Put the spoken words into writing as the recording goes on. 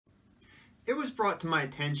it was brought to my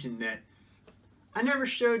attention that I never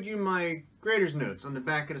showed you my grader's notes on the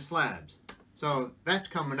back of the slabs. So that's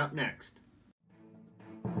coming up next.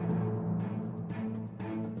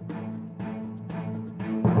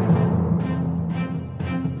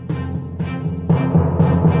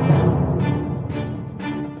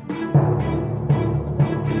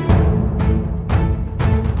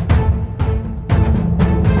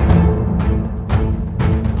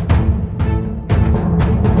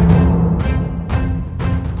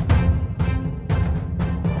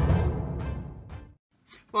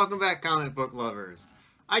 Welcome back, comic book lovers.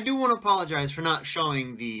 I do want to apologize for not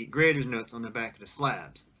showing the grader's notes on the back of the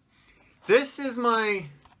slabs. This is my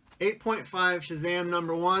 8.5 Shazam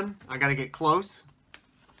 #1. I gotta get close.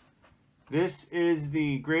 This is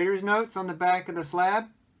the grader's notes on the back of the slab.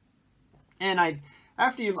 And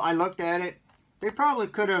after I looked at it, they probably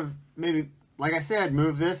could have maybe, like I said,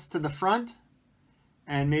 moved this to the front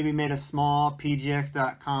and maybe made a small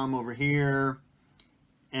PGX.com over here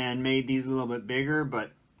and made these a little bit bigger,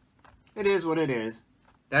 but it is what it is.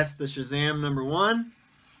 That's the Shazam #1.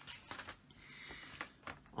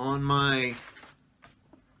 On my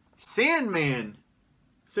Sandman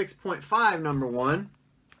 6.5 #1,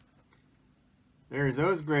 there's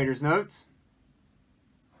those grader's notes.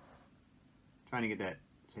 Trying to get that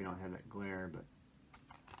so you don't have that glare, but.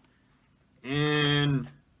 And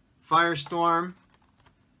Firestorm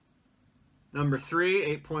 #3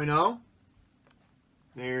 8.0.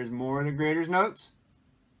 There's more of the grader's notes,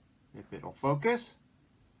 if it'll focus.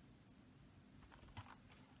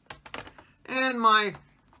 And my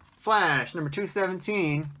Flash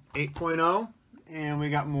 #217 8.0, and we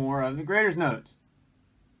got more of the grader's notes.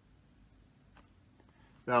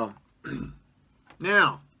 So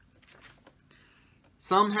now,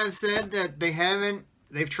 some have said that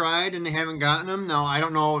they've tried and they haven't gotten them. Now, I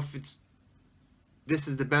don't know if this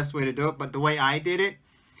is the best way to do it, but the way I did it,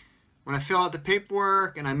 when I fill out the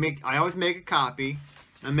paperwork, and I always make a copy.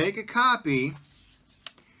 I make a copy,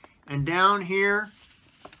 and down here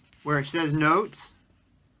where it says notes,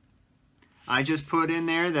 I just put in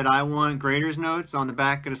there that I want grader's notes on the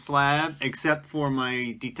back of the slab, except for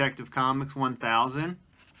my Detective Comics 1000.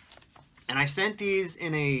 And I sent these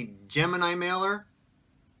in a Gemini mailer,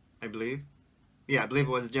 I believe. Yeah, I believe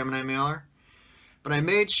it was a Gemini mailer. But I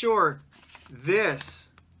made sure this,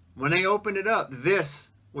 when they opened it up,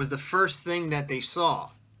 this was the first thing that they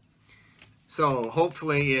saw. So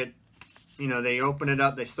hopefully they opened it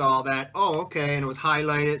up, they saw that, oh, okay, and it was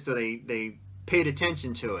highlighted, so they paid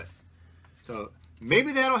attention to it. So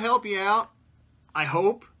maybe that'll help you out. I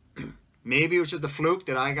hope. Maybe it was just a fluke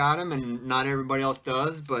that I got them and not everybody else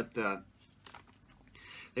does, but there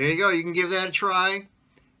you go. You can give that a try,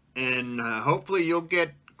 and hopefully you'll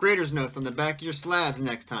get grader's notes on the back of your slabs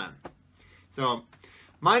next time. So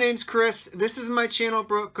my name's Chris. This is my channel,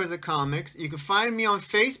 Broke 'Cause of Comics. You can find me on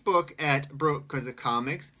Facebook at Broke 'Cause of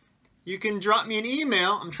Comics. You can drop me an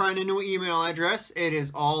email. I'm trying a new email address. It is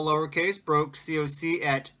all lowercase,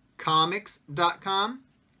 brokecoc@comics.com.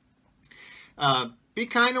 Be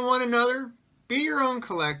kind to one another. Be your own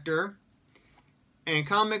collector. And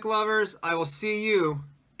comic lovers, I will see you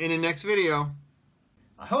in the next video.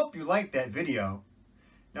 I hope you liked that video.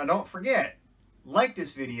 Now don't forget, like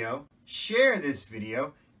this video, share this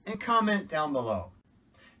video, and comment down below.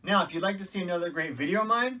 Now, if you'd like to see another great video of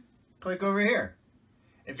mine, click over here.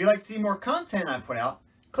 If you'd like to see more content I put out,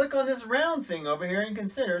 click on this round thing over here and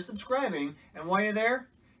consider subscribing. And while you're there,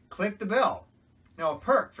 click the bell. Now, a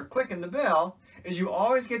perk for clicking the bell is you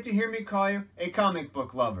always get to hear me call you a comic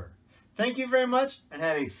book lover. Thank you very much, and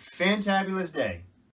have a fantabulous day.